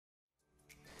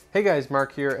Hey guys,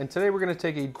 Mark here, and today we're going to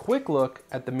take a quick look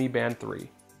at the Mi Band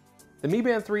 3. The Mi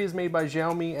Band 3 is made by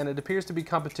Xiaomi and it appears to be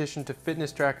competition to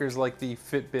fitness trackers like the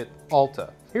Fitbit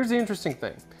Alta. Here's the interesting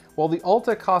thing. While the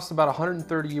Alta costs about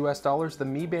 $130 US, the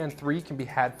Mi Band 3 can be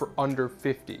had for under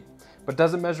 $50. But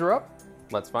does it measure up?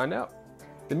 Let's find out.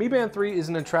 The Mi Band 3 is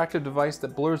an attractive device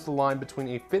that blurs the line between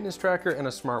a fitness tracker and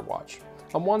a smartwatch.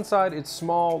 On one side, it's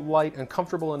small, light, and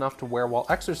comfortable enough to wear while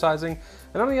exercising,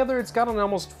 and on the other, it's got an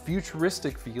almost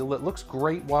futuristic feel that looks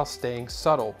great while staying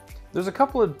subtle. There's a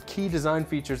couple of key design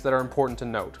features that are important to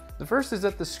note. The first is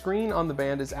that the screen on the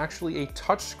band is actually a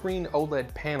touchscreen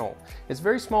OLED panel. It's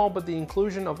very small, but the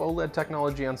inclusion of OLED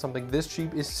technology on something this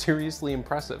cheap is seriously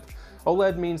impressive.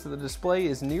 OLED means that the display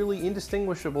is nearly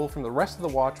indistinguishable from the rest of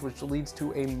the watch, which leads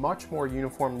to a much more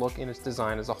uniform look in its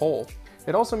design as a whole.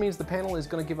 It also means the panel is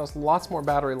going to give us lots more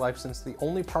battery life, since the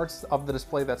only parts of the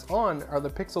display that's on are the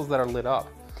pixels that are lit up.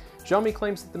 Xiaomi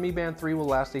claims that the Mi Band 3 will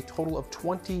last a total of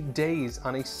 20 days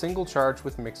on a single charge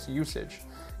with mixed usage.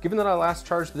 Given that I last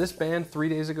charged this band 3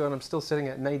 days ago and I'm still sitting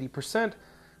at 90%,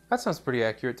 that sounds pretty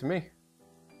accurate to me.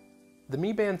 The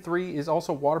Mi Band 3 is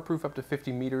also waterproof up to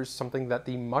 50 meters, something that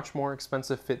the much more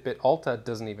expensive Fitbit Alta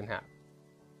doesn't even have.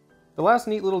 The last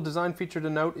neat little design feature to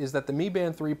note is that the Mi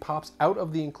Band 3 pops out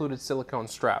of the included silicone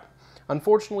strap.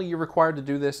 Unfortunately, you're required to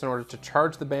do this in order to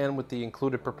charge the band with the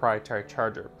included proprietary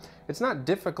charger. It's not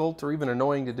difficult or even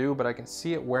annoying to do, but I can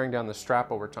see it wearing down the strap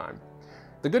over time.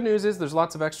 The good news is there's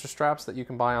lots of extra straps that you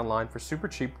can buy online for super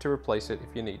cheap to replace it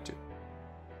if you need to.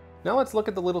 Now let's look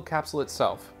at the little capsule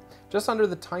itself. Just under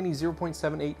the tiny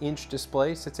 0.78-inch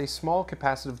display sits a small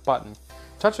capacitive button.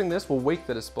 Touching this will wake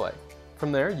the display.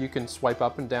 From there, you can swipe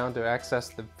up and down to access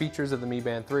the features of the Mi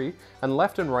Band 3, and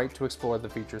left and right to explore the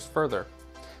features further.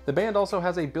 The band also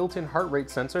has a built-in heart rate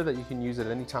sensor that you can use at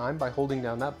any time by holding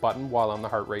down that button while on the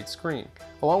heart rate screen.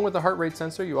 Along with the heart rate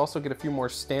sensor, you also get a few more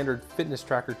standard fitness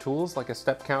tracker tools like a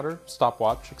step counter,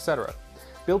 stopwatch, etc.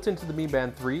 Built into the Mi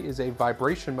Band 3 is a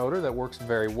vibration motor that works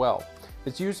very well.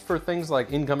 It's used for things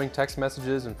like incoming text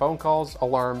messages and phone calls,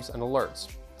 alarms, and alerts.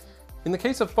 In the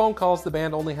case of phone calls, the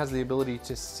band only has the ability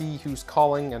to see who's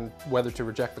calling and whether to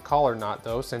reject the call or not,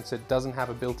 though, since it doesn't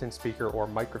have a built-in speaker or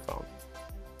microphone.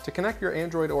 To connect your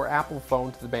Android or Apple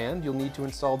phone to the band, you'll need to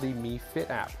install the Mi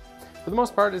Fit app. For the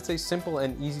most part, it's a simple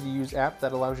and easy-to-use app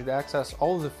that allows you to access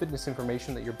all of the fitness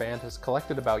information that your band has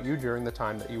collected about you during the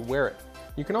time that you wear it.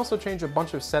 You can also change a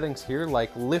bunch of settings here,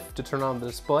 like lift to turn on the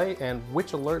display and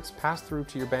which alerts pass through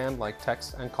to your band, like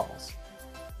texts and calls.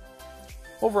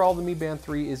 Overall, the Mi Band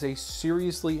 3 is a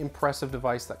seriously impressive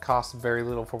device that costs very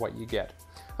little for what you get.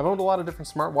 I've owned a lot of different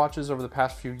smartwatches over the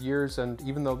past few years, and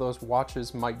even though those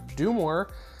watches might do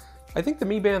more, I think the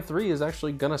Mi Band 3 is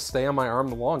actually gonna stay on my arm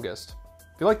the longest.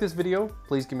 If you like this video,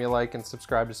 please give me a like and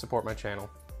subscribe to support my channel.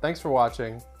 Thanks for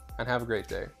watching, and have a great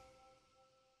day.